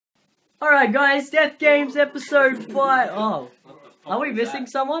Alright guys, Death Games episode 5. Oh, are we missing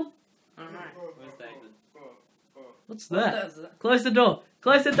someone? I don't know. Where's David? What's that? Close the door.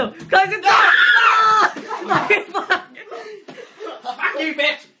 Close the door. Close the door! Ah! Fuck you,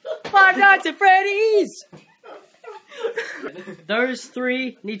 bitch! Five Nights at Freddy's! Those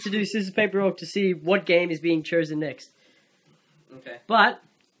three need to do scissors, paper, rock to see what game is being chosen next. Okay. But,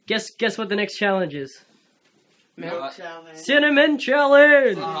 guess what the next challenge is? Milk challenge. Cinnamon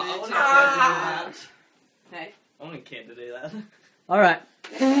challenge! Hey. I want a kid to do that. Alright.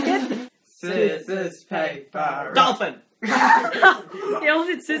 Scissors, paper, Dolphin! He almost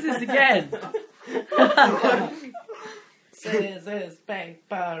did scissors again. scissors,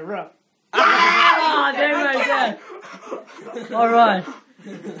 paper, rock. Ah, there we go. Alright.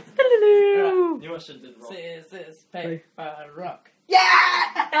 You should do the rock. Scissors, paper, rock.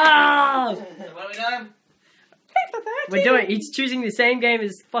 Ah! So what are we doing? We're doing. He's choosing the same game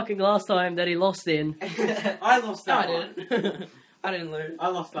as fucking last time that he lost in. I lost No, that I one. didn't. I didn't lose. I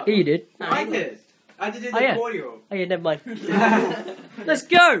lost that He one. did. No, I did. I did it Oh, yeah. in audio. Oh yeah, never mind. Let's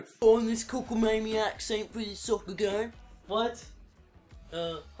go. On this cockamaniac St. British soccer game. What?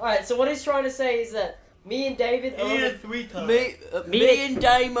 Alright, so what he's trying to say is that me and David are 3 times. Me and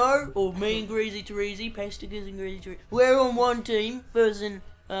Damo, or me and Greasy Terezy, Pestigers and Greasy Terezy, we're on one team versus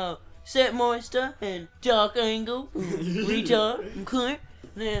Setmeister and Dark Angle, Retard, and Clint.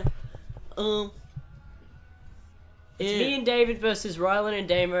 Now, It's me and David versus Rylan and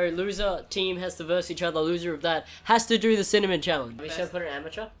Damo. Loser team has to verse each other. Loser of that has to do the cinnamon challenge. We should put an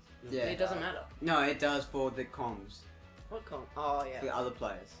amateur. Yeah. It doesn't matter. No, it does for the comms. What con? Oh, For yeah. the other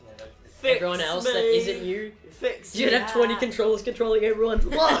players. Everyone else that isn't you. Fix You'd have 20 controllers controlling everyone.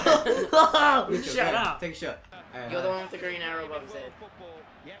 Shut up. Take a shot. You're the one with the green arrow above his head.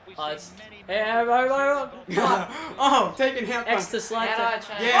 Oh, it's Oh, taking half. X to slide. How do I To...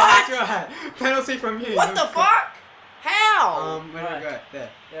 change? Yeah, that's right. Penalty from you. What the fuck? How? Where do we go? There.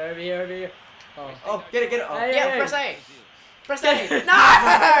 Yeah, over here, over here. Oh. Oh, get it. Oh. Hey, Yeah, hey. press A. Press A.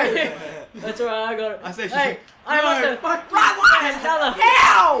 No! That's alright, I got it. I say Hey, I got the... fuck. Right, what? Another.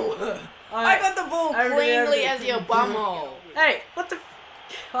 How? I Alright. got the ball Over there, cleanly over there. as your bumhole. Hey, what the...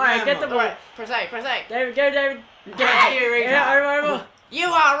 Alright, get the ball. Alright, press A, press A. David, go, David. Hey, you retard. Yeah, over. You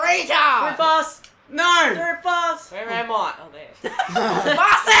are Through retard! pass. No. Through pass. Where am I? Oh, there.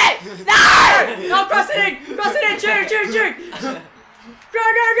 Pass it! No! No, cross it in. Cross it in. Shoot. Go.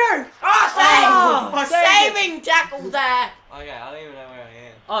 Oh, Oh, saving tackle there! Okay, I don't even know where I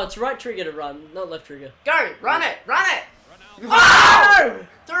am. Oh, it's right trigger to run, not left trigger. Go, run it! Oh!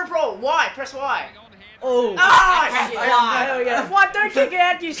 Through ball, Y, press Y. Oh. Oh, shit. There we go. What? Don't kick it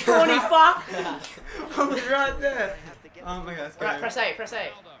out, you scrawny fuck. I was right there. Oh my god, let's go. Right, press A, press A.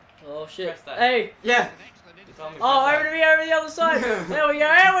 Oh shit. Press that. Hey. Yeah. You told me Oh, press over to me, over the other side. There we go.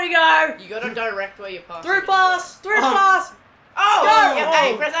 A. You gotta direct where you pass. Through pass. Pass. Oh! Go. Yeah,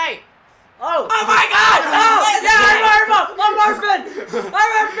 A, press A. Oh. Oh my god! Oh, yeah, I'm open.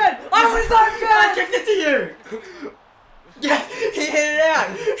 I was I open. kicked it to you. Yeah, he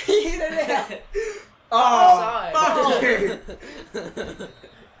hit it out. Oh, Offside. fuck you.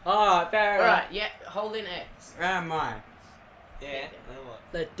 Alright, fair enough. Alright, yeah, hold in X. Where am I? Yeah, then what?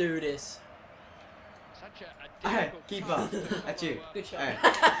 Let's do this. Hey, keep up. That's you. Good shot. Hey.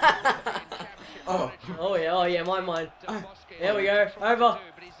 Oh. Oh yeah, mine. There we go. Over.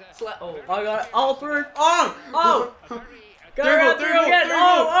 Oh. I got it. All through. Oh! Oh! Go Three around ball, through again.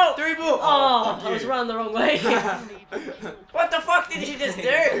 Oh. Three ball. Oh, fuck I was you. running the wrong way. What the fuck did you just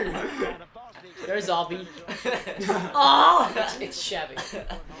do? Go Zombie. Oh! It's Chevy.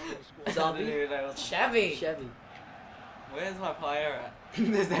 Zombie. Chevy. Chevy. Where's my player at?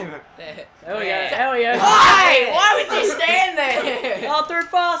 This name. There. There we go. There we go. Why? Why would you stand there? Oh, through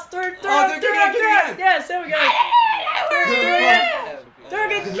pass. Through. Oh, through again. Yes, there we go. Through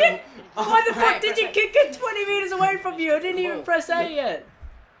again. Kick. Why the fuck did you kick it 20 meters away from you? I didn't even press A yet.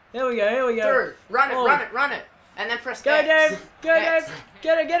 Here we go. Through. Run it, Oh. run it. And then press Go, X. Dave. Go, X. Dave.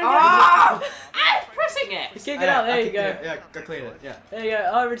 Get it. Oh! I was pressing X. Kick it up. There you go. Yeah, go clean it. Yeah. There you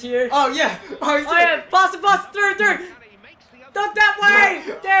go. Over to you. Oh yeah. Oh, he's Oh yeah. Pass it. Through. Not that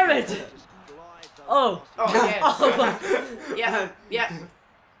way. Damn it. Oh. Oh, yeah. Oh my. Yeah.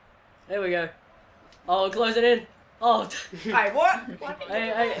 There we go. Oh, close it in. Oh. Hey, what?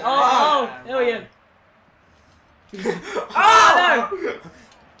 Hey. Oh. There we go. Oh! No.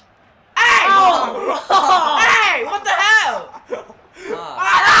 Hey! Oh. Hey! What the hell?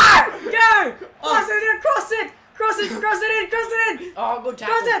 Ah. Oh no! Go. Cross it in. Oh, good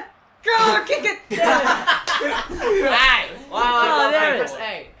tackle. Cross it. Go. Kick it. Damn it. Hey! Oh, damn it. Press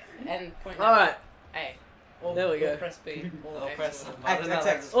A. And point All right. A. Or, There we go. or press B. Or I'll X press or- the button that I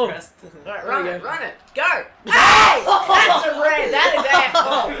X. just Oh. pressed. Right, There run we it, go. run it. Go! Hey! That's a red. That is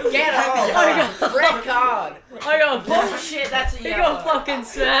asshole. Get off. Red card. I got Bullshit, that's a He yellow. got fucking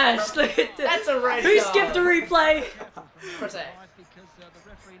smashed. Look at that. That's a red Who card. skipped the replay? Press A.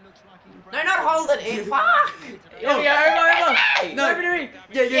 No, not hold it in. Fuck! There we go, over. No. Over to me.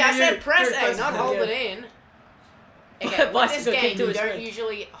 Yeah, I said press You're A, not hold Yeah. it in. Okay, with this Bicycle kick game, to you his don't face.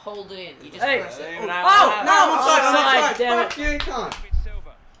 usually hold it in. You just Hey. press it. Oh, No, I'm offside. I'm offside, offside. damn it. Fuck you, can't.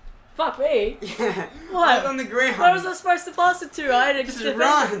 Fuck me. Yeah. What? I was on the ground. Where was I supposed to pass it to? I had a Just defender.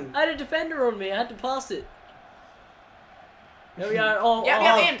 run. I had a defender on me. I had to pass it. There we go. Oh, Yep, oh,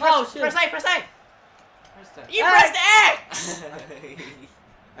 yep, in. Press, oh, shit. press A, press A. Pressed it. You pressed X!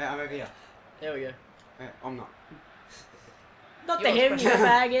 Hey, I'm over here. There we go. Hey, I'm not. Not You to him, almost you pressed-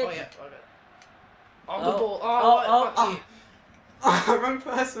 faggot. Oh, yeah, okay. Oh, Oh. good ball. Oh, Oh, oh, fuck you. Wrong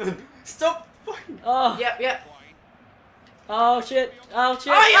person. Stop fucking. Oh, Yep, yep. oh shit. Oh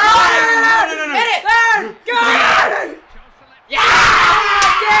shit. Oh, yeah! Ah! No, no, no, no. Hit it! There! Go! Yeah!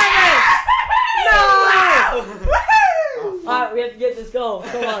 Damn it! No! Alright, we have to get this goal.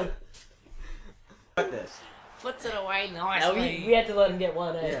 Come on. Fuck this. Puts it away No, nicely. we had to let him get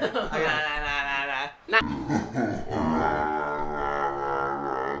one, eh? Yeah. Okay.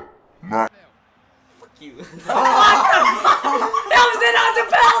 Fuck you. That was not a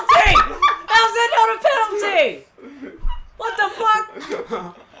penalty! That was not a penalty! What the fuck?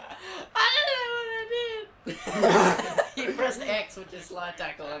 I don't know what I did. You pressed X, which is slide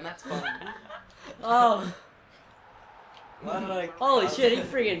tackle, and that's fun. Oh, Why did I- holy shit, he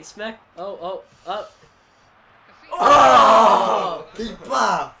freaking smacked. Oh. Oh!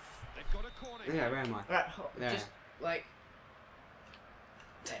 Keeper! Yeah, where am I? Right, Yeah. just like.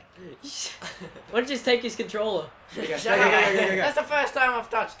 Why don't you just take his controller? Okay, Shut go, up. go, go, go, go. That's the first time I've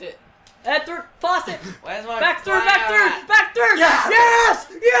touched it. And through, pass it! Where's my Back through, fire back through, at? back through! Yeah. Yes!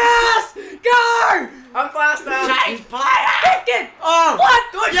 Yes! Go! I'm fast now. Change player! Kick it! Oh!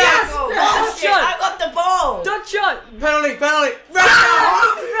 What? Good Yes! tackle. Yes! Oh, shit, Shot! I got the ball. Dot shot! Penalty, penalty!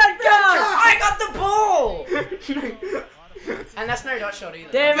 Red card! I got the ball. And that's no dot shot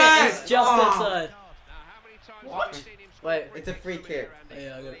either. Damn Man. it, it's just Oh. outside. What? Wait. It's a free kick.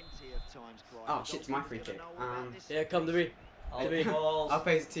 Yeah, I got it. Oh shit, it's my free kick. Yeah, come to me. I'll To me. balls. I'll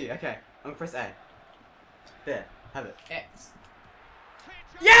pass it to you. Okay, I'm gonna press A. There, have it. X.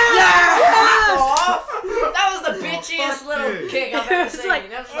 Yes! Off. That was the bitchiest fuck little you. kick I've It ever was seen. like,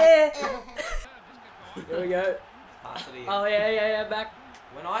 That was There we go. Pass it in. Oh, yeah, back.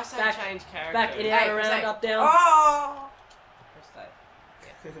 When I say Back- change character, Back, in, Hey, out, around, say- up, down. Oh! press that.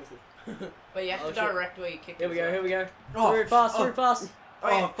 But you have Oh, to shit. direct where you kick Here we as go, well. here we go. Oh, Through pass, oh. through pass. Oh,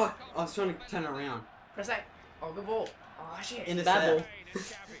 yeah. Oh fuck, I was trying to turn around. Press A. Oh, good ball. Oh, shit. In the Bad set. ball.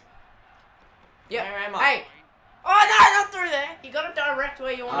 Yep. Where am I? Hey. Oh, no, not through there. You got to direct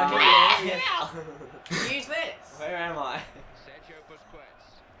where you want to kick it. yeah. Use this. Where am I?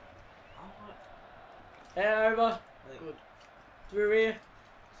 Hey, over. Good. Through here.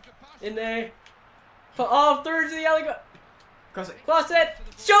 In there. Oh, through to the other guy. Cross it. Cross it.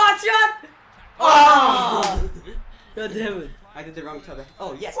 Shot. Oh! God damn it. I did the wrong tether.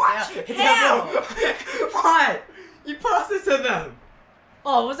 Oh yes. What? Yeah. What? You passed it to them.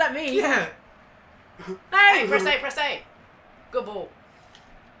 Oh, was that me? Yeah. Hey, press A, press A. Good ball.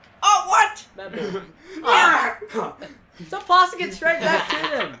 Oh, what? Bad ball. Ah! Stop passing it straight back to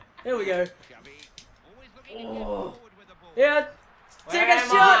them. There we go. Oh. Yeah. Take Where a am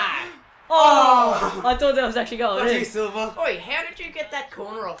shot. I? Oh, I thought that was actually going Fuck you, in. Silver. Oi, how did you get that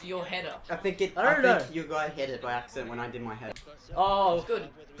corner off your header? I think I don't know. think you guys hit it by accident when I did my head. Oh. Good.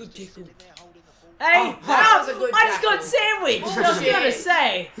 Good tickle. Hey, that was a good I just got tackle. sandwiched. I was Bullshit. gonna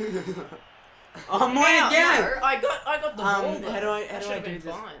say. Oh, mine Now, again. no, I got the ball. How though. do I That do should've been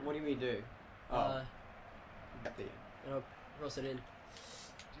this? fine. What do we do? Oh. Up there. I'll cross it in.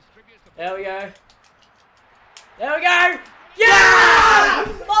 There we go. There we go. Yeah!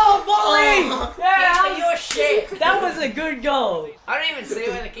 Oh, volley! Yeah, Yeah, for your shit. that was a good goal. I don't even see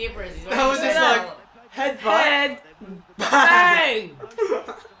where the keeper is. He's That was running just down. like headbutt. Head, bang!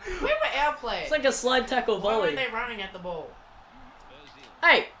 Where were our players? It's like a slide tackle Why volley. weren't they running at the ball?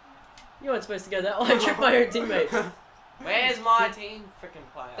 Hey, you weren't supposed to go that way. I tripped my own teammate. Where's my team freaking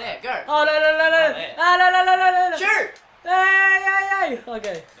player? There, go. Oh no! there. Ah, no! Shoot! Hey!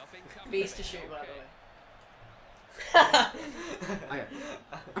 Okay. Beast to shoot, by the way. Okay.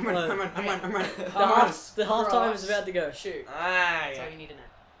 I'm running. The half time is Cross. about to go. Shoot. Ah, That's yeah. all you need to know.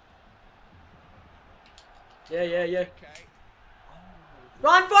 Yeah.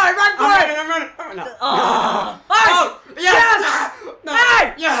 Run for it! I'm running. Oh! Oh! Yes! No! No.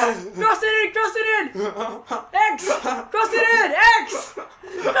 Hey! Yes. Cross it in! Cross it in! X! Cross it in! X!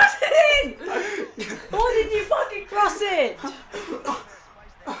 Cross it in! Why did you fucking cross it?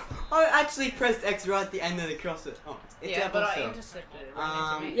 I actually pressed X right at the end of the cross it. Oh, it's Yeah, up but I also. intercepted it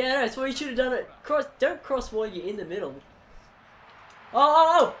right into me. Yeah, no, that's why you should have done it. Don't cross while you're in the middle.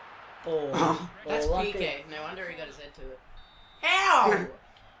 Oh! That's lucky. PK. No wonder he got his head to it. How?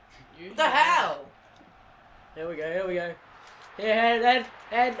 What the hell? Here we go, here we go. Here,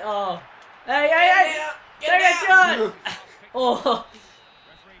 head, oh. Hey! Take a shot! Oh!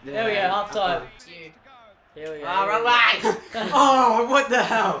 There we go, half time. It's you. Here we go. Ah, wrong way! Oh, what the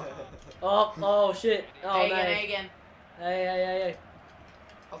hell? Oh shit. Oh, A no. again. Hey.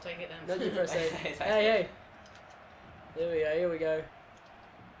 I'll take it then. Not you press A. Hey. Here we go.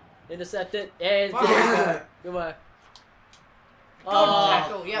 Intercept it. Yeah, it's Wow. good. Good work. Good Oh,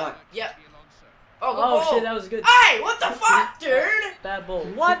 tackle, yep. Oh, good oh ball. shit, that was good. Hey, what the fuck, dude? Bad ball.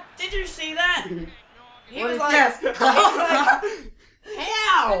 What? Did you see that? He What was is- like, Yes. he was like,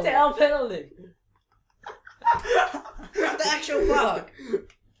 how? It's our penalty. What the actual fuck?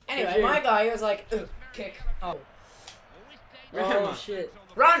 Anyway, Yeah, my guy, he was like, kick. Oh. Oh shit.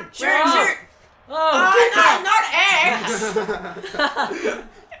 Run! Shoot! Oh. Shoot! Oh, Oh, no, not X!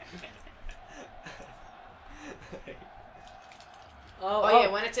 Oh, yeah,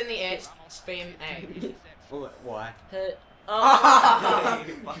 when it's in the edge, spam A. Why? Hit. Oh.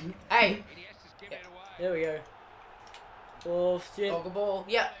 Hey! There we go. Oh shit. Oh, good ball.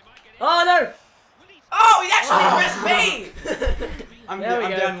 Yep. Oh no! Oh, he actually pressed me! I'm There we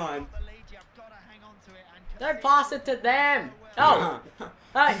go. down line. Don't pass it to them. Oh.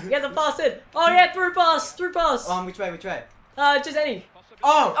 Hey, get the pass in. Oh yeah, through pass. Which way? Just any.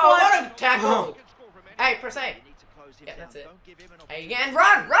 Oh! Oh, what a tackle! Hey, press A. Yeah, that's it. Hey, again,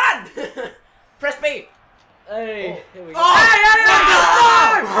 run! Press B. Hey, here we go. Oh! Hey,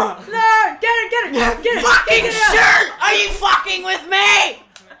 no! Get it! Fucking Get it shirt! Are you fucking with me?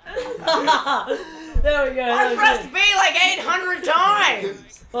 There we go. I that was pressed good. B like 800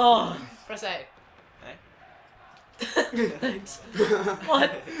 times! Oh. Press A. Thanks.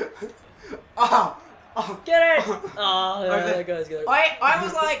 What? Oh! Get it! Oh, that guy's good. I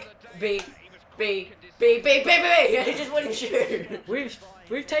was like, B, and he just wouldn't shoot.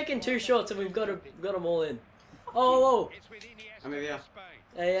 We've taken 2 shots and we've got them all in. Oh! I'm over here.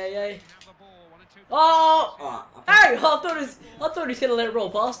 Hey! Oh! Oh! Hey! I thought he's gonna let it roll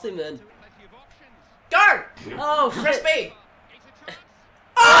past him then. Go! Oh, Press shit. B.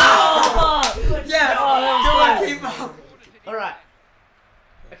 Oh! Yes! Oh, that was Come on, close. keep up! Alright.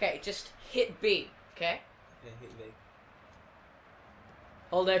 Okay, just hit B, okay?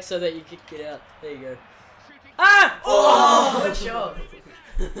 Hold X so that you can get out. There you go. Ah! Oh, good shot.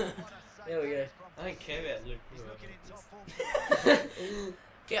 There we go. I don't care about Luke.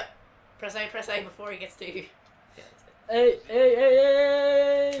 Yep. Press A before he gets to you. Yeah, that's it.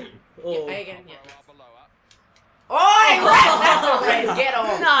 Hey! Oh. Yeah, A again, yeah. Oh, that's a red. Get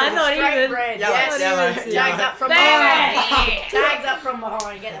off. No, not Straight even. red. Yellow, Yes. yellow, Tags yellow. up from Damn behind. Tags up from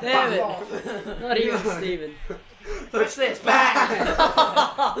behind. Get the Damn fuck off. Not even Steven. What's this?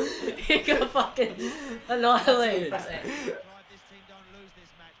 Bang. He got fucking annihilated. Press A.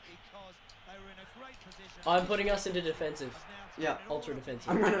 I'm putting us into defensive. Yeah. Ultra defensive.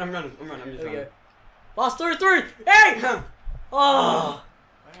 I'm running. I'm just There we go. running. Pass through! Hey! Oh!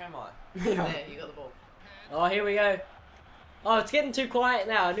 Where am I? There, you got the ball. Oh, here we go. Oh, it's getting too quiet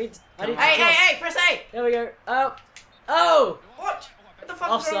now. I need to Hey, press A. There we go. Oh! Oh! What? What the fuck?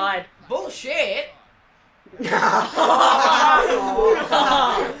 Offside. Bullshit.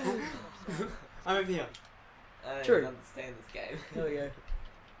 I'm over here. I don't True. even understand this game. There we go.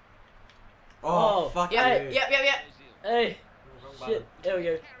 Oh, Oh, fuck Yep, you. yep. Hey! Wrong Shit. button. There we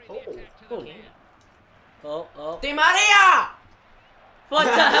go. Oh. Oh. Di Maria. What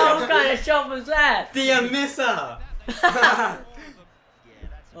the hell kind of shot was that? The misser!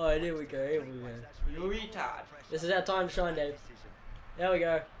 Oh, here we go. Here we go. You retard. This is our time to shine, Dave. There we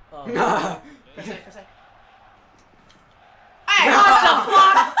go. Oh. Press A. Hey, What the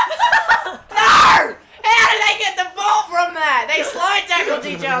fuck? No! How did they get the ball from that? They slide tackled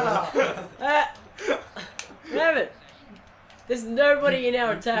each other. Damn it! There's nobody in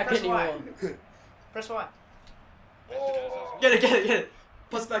our attack Press anymore. Y. Press Y. Get it.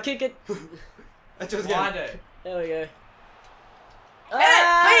 Plus back. Kick it. That's what's Why good. do? There we go.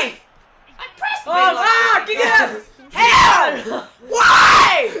 Hey! I pressed B Oh, like kick it out! How?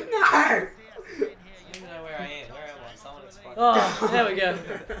 Why? No! I don't even know where I am. Where am I? Someone explain. Oh, there we go.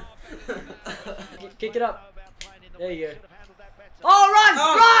 Kick it up. There you go. Oh, run!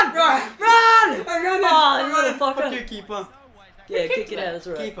 Oh, Run! run! Run! I'm running! Oh, I'm you running! motherfucker. Fuck you, keeper. Yeah, kicked kick it that? out. That's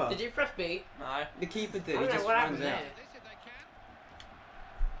right. Keeper. Did you press B? No. The keeper I did. He don't know just what runs happened there. out.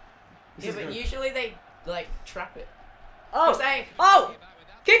 This Yeah, is but good. usually they like trap it. Oh! Press A. Oh!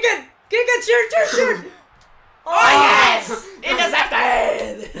 Kick it! Kick it! Shoot! Shoot! Shoot! Oh yes!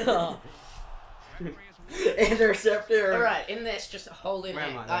 Intercepted! Oh. Interceptor. Alright, in this, just hold in Where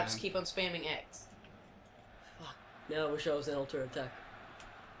X. am I? Just keep on spamming X. Now I wish I was an alter attack.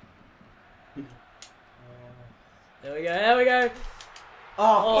 There we go. There we go.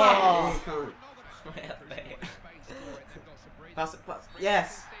 Oh, Oh. yeah. You can't. Where are they? Pass it, pass.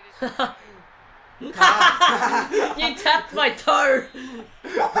 Yes. You tapped my toe.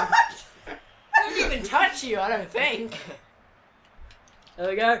 I didn't even touch you, I don't think. There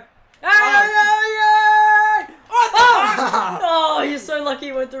we go. Hey, hey, hey, hey! Oh! Oh, you're so lucky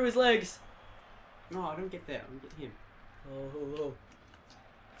he went through his legs. No, I don't get that. I don't get him. Oh.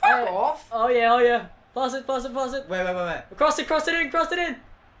 Fuck Hey. off! Oh yeah, oh yeah. Pass it, pass it, pass it. Wait. Cross it in, cross it in. Up.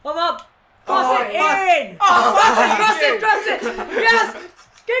 Oh, Cross it fuck. in. Oh, Cross fuck it, you. cross it. Yes.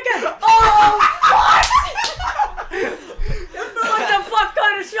 Kick it. Oh, what the fuck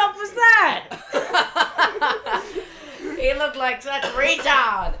kind of shot was that? He looked like such a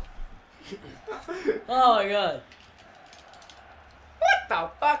retard! Oh my god. What the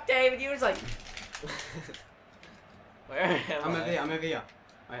fuck, David? You was like... Where am I'm I? over here. I'm over here.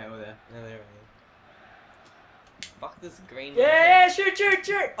 Oh yeah, over there. No, there I am. Fuck this green. Yeah, shoot.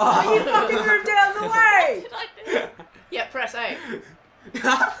 Oh, you fucking moved down the way. Did I do it? Yeah, press A.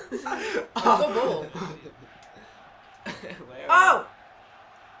 Oh. Good ball. Where Oh!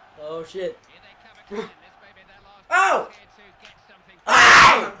 Oh shit. Oh!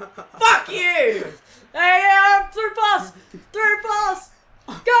 Oh! Fuck you! Hey, through pass.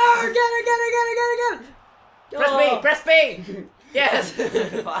 Go, get it. Press B! Yes!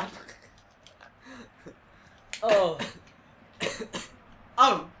 What? Oh.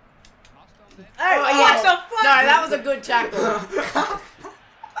 Oh. Hey, Oh, what yes. the fuck? No, that was a good tackle.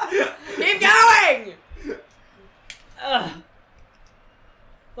 Keep going!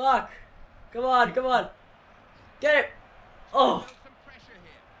 Fuck. Come on. Get it. Oh.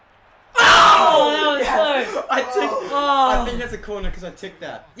 Oh, that was close. I ticked. Oh. I think that's a corner because I ticked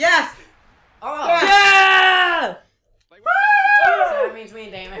that. Yes. Oh, Yeah! So that means me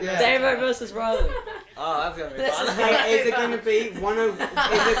and Damon. Yeah. Damo versus Riley. Oh, that's gonna be This fun. is Hey, is it gonna be 1-0? Is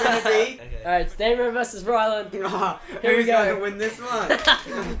it gonna be? Okay. Alright, it's Damo versus Ryland. Here we Who's go. gonna win this one?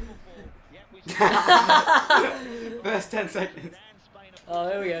 First 10 seconds. Oh,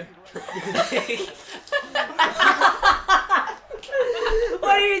 here we go.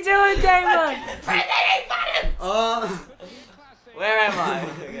 What are you doing, Damon? Oh. Where am I?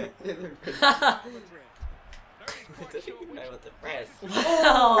 Okay. Doesn't even know what to press.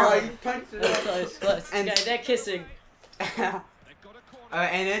 Oh, you punched it. Close. And- Okay, they're kissing.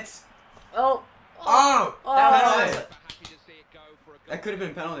 And it's. Oh. Oh! Oh. Penalty. That could have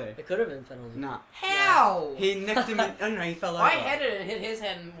been penalty. It could have been penalty. Nah. How? He nicked him. Oh no, he fell over. I headed it and hit his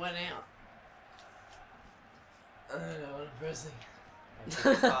head and went out. I don't know what I'm pressing.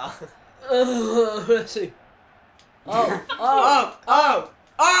 Ah. Let's see. Oh. Oh! Oh!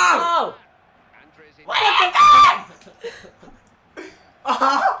 Oh! Oh.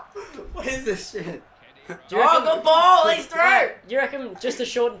 Oh! What is this shit? Do you reckon, good ball, he's through! do you reckon just a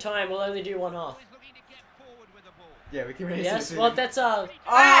shortened time we'll only do one half? Yeah, we can raise Yes. it. Well, that's Oh!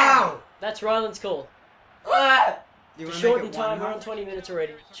 that's Ryland's call. Ah! You wanna Shortened make it time. We're one on 20 minutes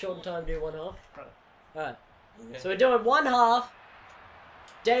already. Shortened time. Do one half. Alright. Okay. So we're doing one half.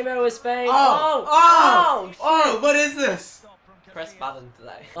 Damo is Spain. Oh! Oh! Oh! What is this? Press button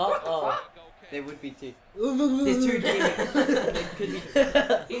today. Oh! There would be two. Oh! There's two teammates. There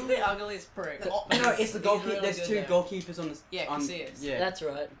could be. He's the ugliest prick. Oh, no, it's the He's goalkeeper. really There's good two there. goalkeepers on the. Yeah, on, Casillas. Yeah. That's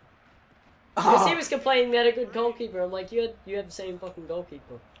right. Because Oh. he was complaining they had a good goalkeeper. I'm like, you have the same fucking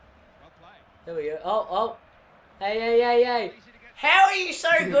goalkeeper. There we go. Oh! Hey! How are you so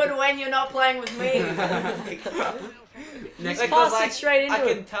good when you're not playing with me? Next Just week. pass it straight into I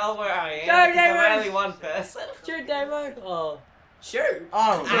can him. tell where I am. Go, because David! I'm only one person. Shoot, Damo. Oh. Shoot.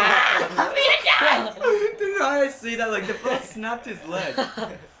 Oh. Ah! Didn't I see that? Like the ball snapped his leg.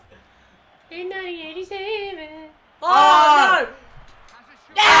 In 1987. Oh! Oh, no!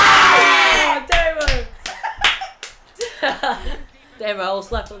 Yeah! Oh, Damo! Damo, I'll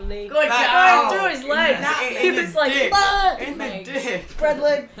slap on the knee. Good Ow. job. Through his leg. In He the was like, dick. "Ah!" In the Legs. dick. Spread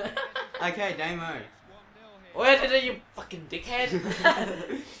leg. Okay, Damo. Where did you fucking dickhead?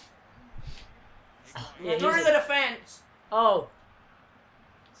 Yeah, Through he's the defense. Oh.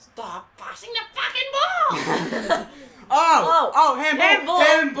 Stop passing the fucking ball. Oh! Oh. Handball! Handball.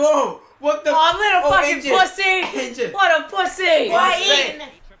 Handball! What the? Oh, little fucking injured. pussy! Injured. What a pussy! Why Shit. in?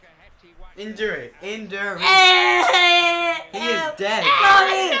 Injury. Injury. He He is dead.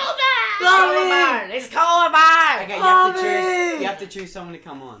 Collarbone! It's collarbone! Okay, you have to choose. You have to choose someone to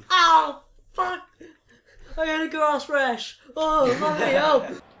come on. Oh, fuck! I got a grass rash. Oh, let me help.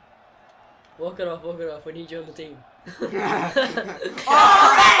 Walk it off, we need you on the team.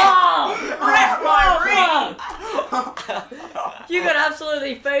 Oh! Ref my ring! You got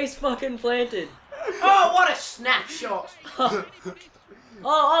absolutely face fucking planted. Oh, what a snapshot!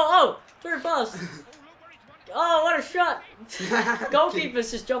 Oh, very fast. Oh, what a shot.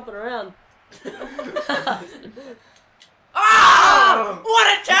 Goalkeeper's just jumping around. Oh! What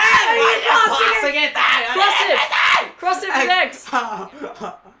a turn! Passing it Cross it for next. Fuck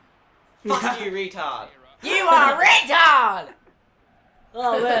you, retard. You are a retard!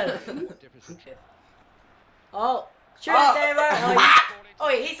 Oh, man. Oh, shoot Oh. it, Damo. Oh,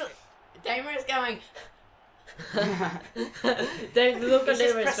 he's... Damer is going... Dave, look at He's just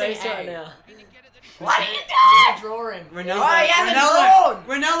Damo's pressing face right A. now. What are you doing? Draw him. Ronaldo. Oh, he hasn't drawn!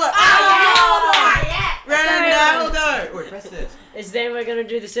 Ronaldo. Oh, yeah! Ronaldo. Wait, press this. Is Damo gonna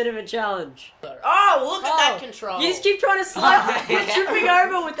do the cinnamon challenge? Oh, look at that control! You just keep trying to slide. You're tripping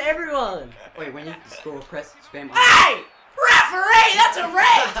over with everyone. Wait, when you score, press spam. Hey! Referee! That's a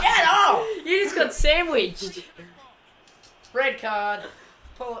red! Get off! You just got sandwiched. Red card.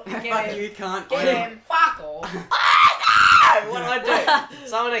 Pull it. Fuck Get him. you, can't. Get him. Fuck off. What do I do?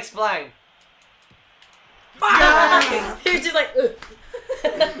 Someone explain. Fuck! You're just like.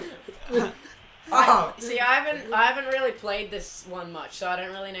 Oh. See, I haven't really played this one much, so I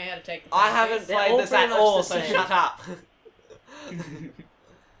don't really know how to take the I haven't They're all played this pretty at much all, the so same. shut up.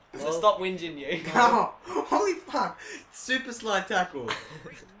 So stop whinging you. Oh, holy fuck. Super slide tackle.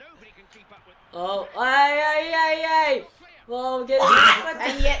 Oh, ay. Well, get it.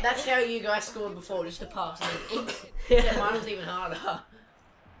 And yet, that's how you guys scored before, just a pass. Yeah, mine was even harder.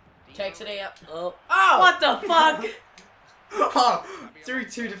 Takes it out. Oh. Oh! What the fuck? Oh, through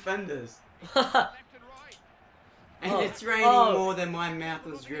two defenders. And Oh. it's raining Oh. more than my mouth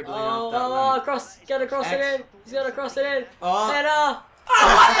was dribbling off Oh, that lemon. gotta cross it in. He's gotta cross it in. Oh. Header.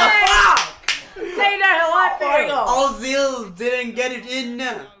 Oh, what the fuck? They know how I feel. Ozil didn't get it in.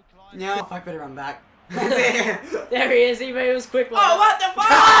 Now, if I better run back. There he is. He was quick. Oh, what the fuck?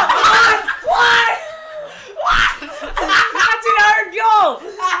 What? That's an own goal.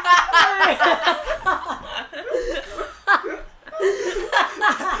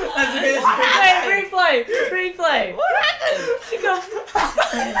 That's a good Hey, replay. What happened?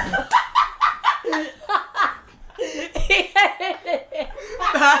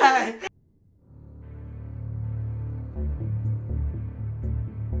 Bye.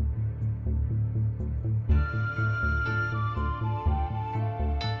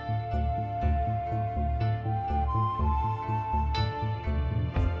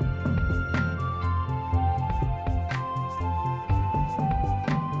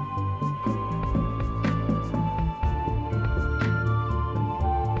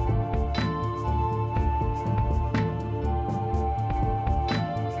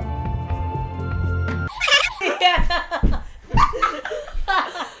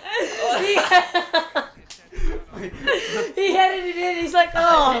 He headed it in. He's like,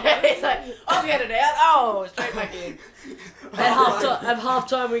 oh. He's like, I'll get it out. Oh, straight back in. At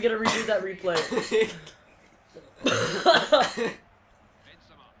halftime, we're gonna redo that replay.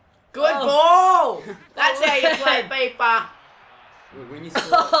 Good Oh. ball. That's how you play FIFA. When you score,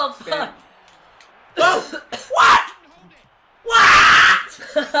 Oh, spam. Oh, what? What?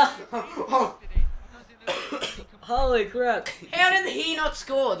 Oh, Holy crap. How did he not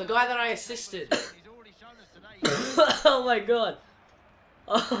score? The guy that I assisted. Oh my god.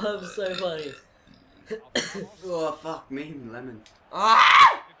 Oh, I'm so funny. oh, fuck me, lemon.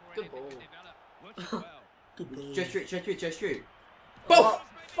 Ah! Good ball. Just shoot. Oh,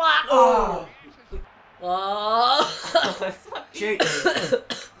 fuck. Oh. Oh. Shoot.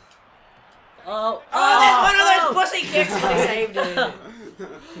 Oh. Oh, there's one of those pussy kicks. But he saved it.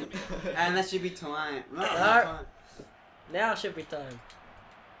 And that should be time. No, No. time. Now should be time.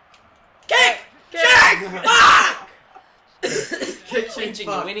 Kick! Kick! Kick! Fuck! Kitchen Whinging,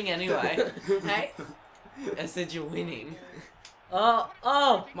 you're winning anyway. Hey, I said you're winning.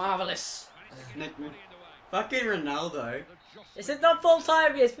 Oh. marvelous. Fucking Ronaldo. Is it not full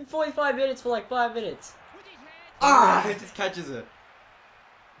time yet? It's been 45 minutes for like 5 minutes. Ah, it just catches it.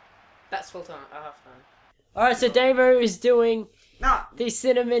 That's full time. Half time. Alright, so Damo is doing No. the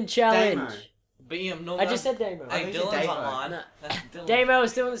cinnamon challenge. Damo. But no, I just said Damo. I Hey, think it's Dylan's Davo. online. No. That's Dylan. Damo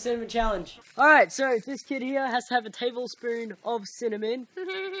is doing the cinnamon challenge. Alright, so this kid here has to have a tablespoon of cinnamon.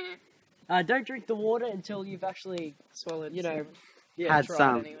 Don't drink the water until you've actually swallowed. You know, yeah, Had try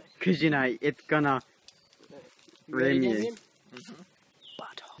some. it anyway. Because, you know, it's gonna ruin you.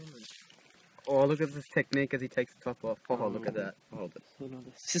 Oh, look at this technique as he takes the top off. Oh, look at that. Hold it.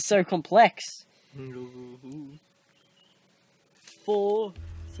 This is so complex. 4,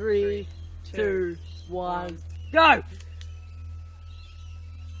 3, 2, 1, go!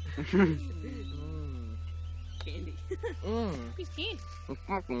 Candy. Piece of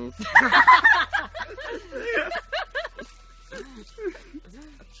candy.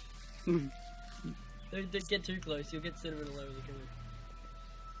 Don't get too close, you'll get cinnamon all over the camera.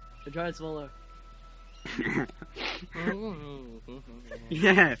 So try and swallow.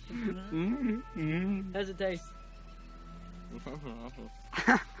 Yeah. How's it taste?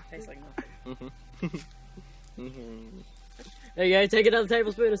 Tastes like nothing. There you go, take another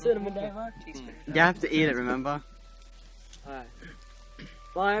tablespoon of cinnamon, Damo. You have to eat it, remember? Alright.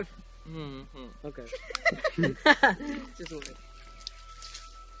 5. Okay. Just a little.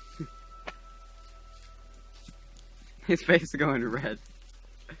 His face is going red.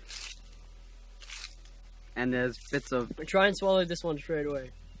 And there's bits of Try and swallow this one straight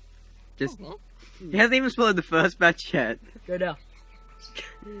away. just... He hasn't even swallowed the first batch yet. Go down.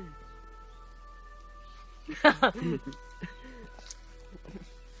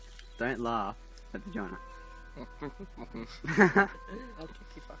 Don't laugh at the Jonah. I'll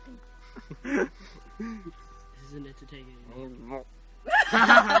kick you fucking. This isn't entertaining.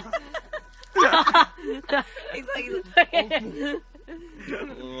 He's like,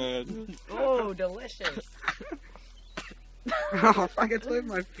 Oh, delicious. Oh, fuck, it's with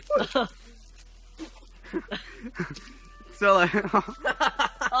my foot. Swallow.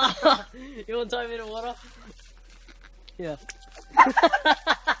 You want to tie me in water? Yeah.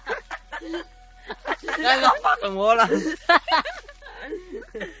 that's not fucking water.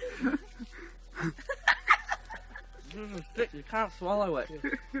 Thick, you can't swallow it.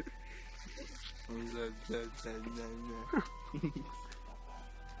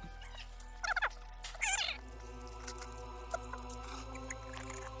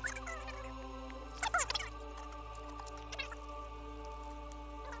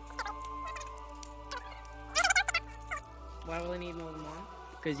 Why will I need more than one?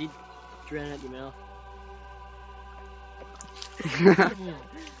 Because you drown out your mouth.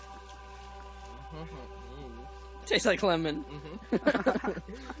 Tastes like lemon.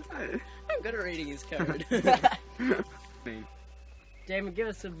 I'm good at reading his code. Damon, give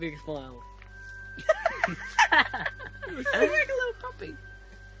us a big smile. Like a little puppy.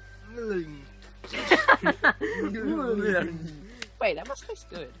 Wait, that must taste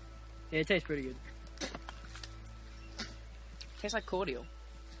good. Yeah, it tastes pretty good. Tastes like cordial.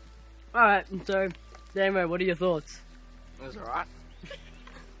 Alright, so, Damo, what are your thoughts? It was alright.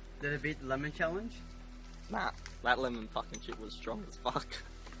 Did it beat the lemon challenge? Nah, that lemon fucking shit was strong as fuck.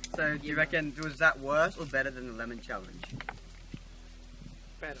 So, do you reckon, was that worse or better than the lemon challenge?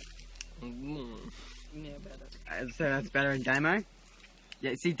 Better. Mm. Yeah, better. So that's better in Damo?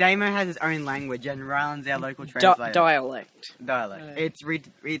 Yeah, see, Damo has his own language and Rylan's our local translator. Dialect. Dialect. It's,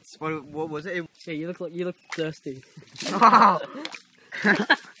 what was it? Yeah, you look thirsty. Oh!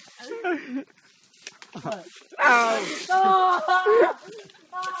 Oh, God!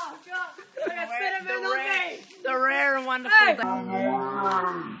 I got cinnamon on me! The rare and wonderful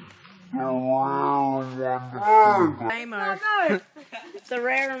Damo. No! The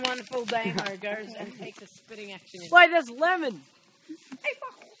rare and wonderful Damo goes and takes a spitting action in. Wait, there's lemon!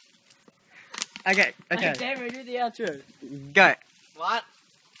 Okay, okay. Damo, do the outro. Go. What?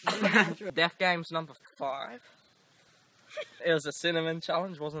 Death Games number 5. It was a cinnamon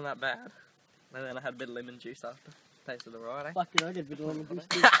challenge, wasn't that bad. And then I had a bit of lemon juice after. Tasted alright, eh? Fuck it, I did a bit of lemon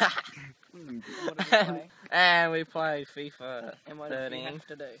juice. And we played FIFA And what did we 13. have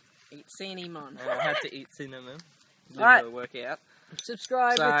to do? Eat cinnamon. And I had to eat cinnamon. Alright. To work out.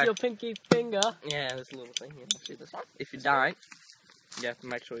 Subscribe So- with your pinky finger. Yeah, this little thing. You see this one? If you don't, you have to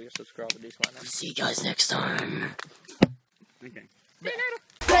make sure you subscribe to this one. See you guys next time. Okay.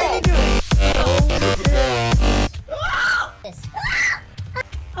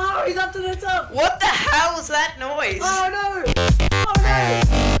 Oh, he's up to the top! What the hell was that noise? Oh no!